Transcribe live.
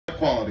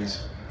qualities?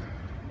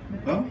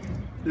 Well,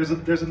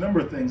 there's a number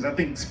of things. I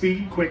think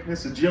speed,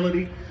 quickness,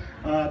 agility,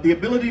 the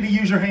ability to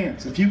use your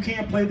hands. If you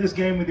can't play this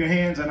game with your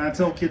hands, and I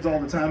tell kids all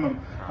the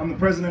time, I'm the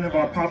president of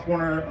our Pop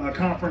Warner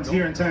conference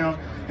here in town.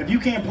 If you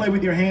can't play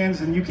with your hands,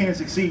 then you can't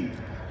succeed.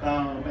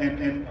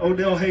 And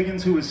Odell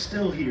Higgins, who is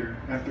still here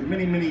after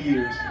many, many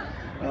years,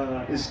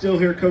 is still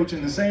here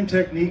coaching the same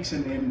techniques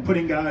and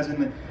putting guys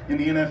in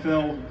the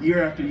NFL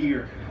year after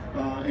year.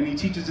 And he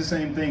teaches the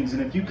same things.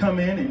 And if you come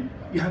in, and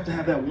you have to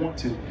have that want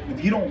to.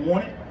 If you don't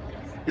want it,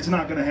 it's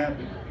not going to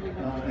happen.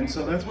 And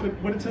so that's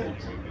what it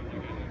takes.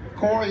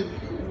 Corey,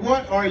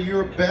 what are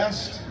your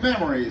best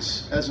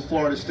memories as a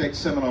Florida State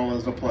Seminole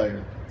as a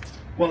player?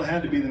 Well, it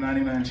had to be the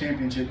 '99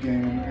 championship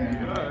game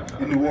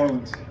in New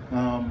Orleans.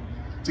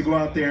 To go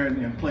out there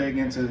and play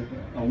against a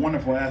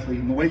wonderful athlete,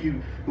 and the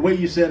way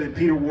you said it,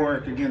 Peter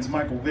Warwick against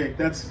Michael Vick,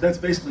 that's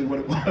basically what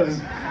it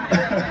was.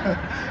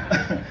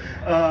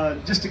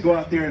 Just to go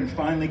out there and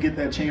finally get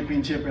that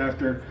championship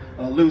after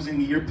losing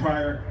the year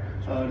prior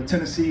to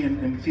Tennessee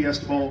in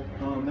Fiesta Bowl,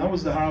 that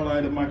was the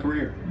highlight of my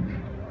career.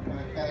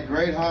 And a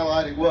great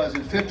highlight it was.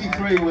 And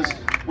 53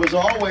 was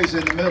always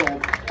in the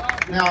middle.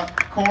 Now,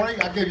 Corey,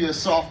 I'll give you a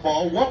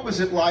softball. What was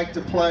it like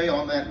to play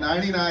on that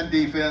 '99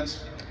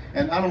 defense?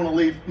 And I don't want to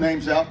leave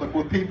names out, but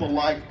with people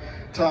like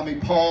Tommy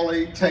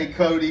Pauly, Tay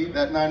Cody,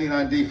 that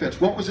 '99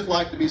 defense, what was it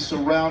like to be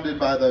surrounded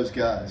by those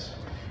guys?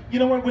 You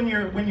know what? When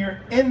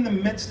you're in the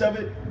midst of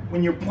it,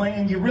 when you're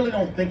playing, you really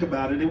don't think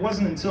about it. It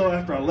wasn't until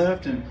after I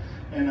left and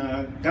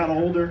got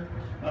older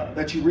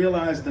that you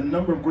realize the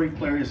number of great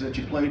players that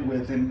you played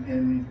with,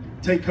 and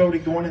Tay Cody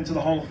going into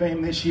the Hall of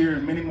Fame this year,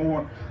 and many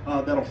more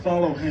that'll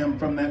follow him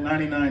from that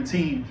 '99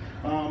 team.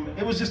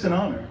 It was just an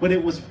honor, but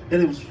it was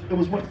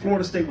what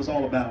Florida State was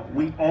all about.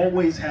 We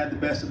always had the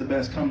best of the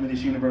best come to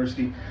this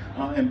university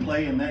and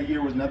play, and that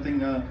year was nothing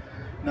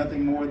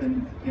more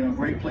than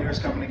great players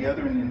coming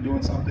together and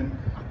doing something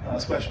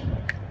special.